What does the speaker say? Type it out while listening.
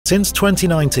Since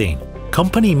 2019,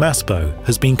 company Maspo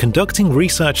has been conducting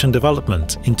research and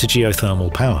development into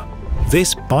geothermal power.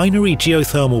 This binary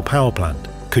geothermal power plant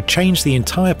could change the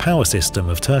entire power system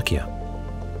of Turkey.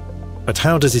 But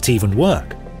how does it even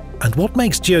work? And what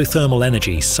makes geothermal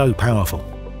energy so powerful?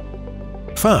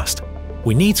 First,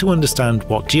 we need to understand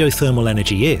what geothermal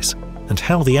energy is and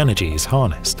how the energy is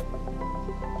harnessed.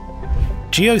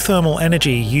 Geothermal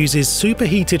energy uses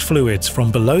superheated fluids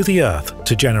from below the Earth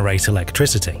to generate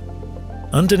electricity.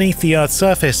 Underneath the Earth's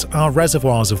surface are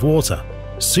reservoirs of water,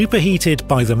 superheated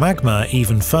by the magma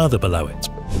even further below it.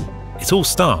 It all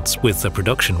starts with the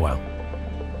production well.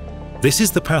 This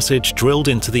is the passage drilled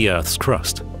into the Earth's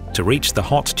crust to reach the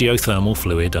hot geothermal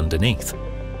fluid underneath.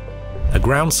 A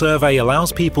ground survey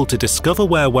allows people to discover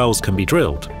where wells can be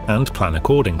drilled and plan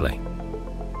accordingly.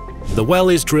 The well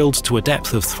is drilled to a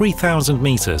depth of 3,000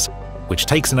 meters, which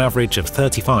takes an average of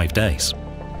 35 days.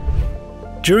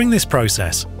 During this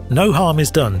process, no harm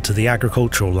is done to the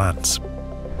agricultural lands.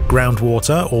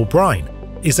 Groundwater, or brine,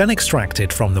 is then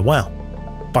extracted from the well.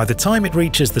 By the time it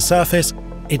reaches the surface,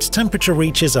 its temperature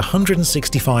reaches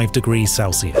 165 degrees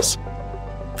Celsius.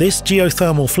 This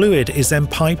geothermal fluid is then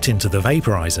piped into the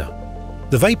vaporizer.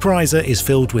 The vaporizer is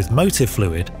filled with motive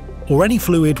fluid, or any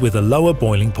fluid with a lower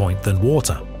boiling point than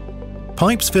water.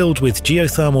 Pipes filled with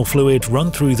geothermal fluid run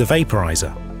through the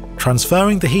vaporizer,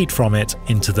 transferring the heat from it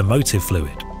into the motive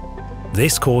fluid.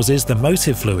 This causes the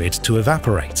motive fluid to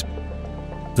evaporate.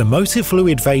 The motive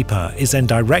fluid vapor is then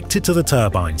directed to the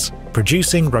turbines,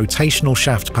 producing rotational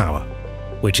shaft power,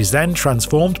 which is then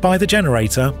transformed by the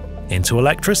generator into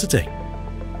electricity.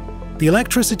 The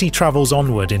electricity travels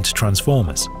onward into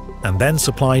transformers and then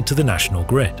supplied to the national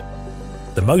grid.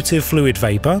 The motive fluid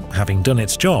vapor, having done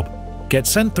its job, gets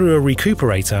sent through a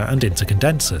recuperator and into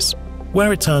condensers,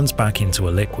 where it turns back into a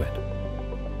liquid.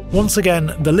 Once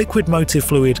again, the liquid motive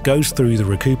fluid goes through the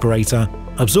recuperator,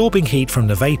 absorbing heat from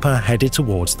the vapor headed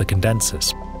towards the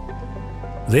condensers.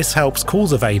 This helps cool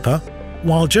the vapor,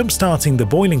 while jump-starting the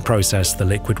boiling process the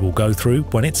liquid will go through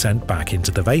when it's sent back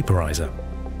into the vaporizer.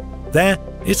 There,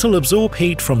 it'll absorb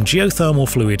heat from geothermal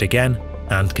fluid again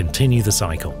and continue the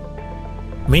cycle.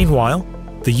 Meanwhile,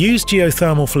 the used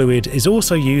geothermal fluid is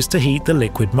also used to heat the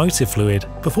liquid motive fluid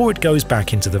before it goes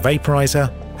back into the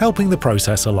vaporizer, helping the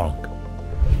process along.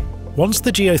 Once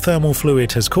the geothermal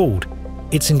fluid has cooled,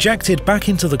 it's injected back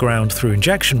into the ground through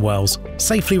injection wells,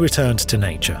 safely returned to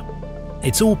nature.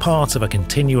 It's all part of a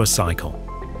continuous cycle.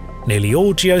 Nearly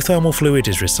all geothermal fluid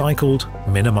is recycled,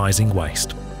 minimizing waste.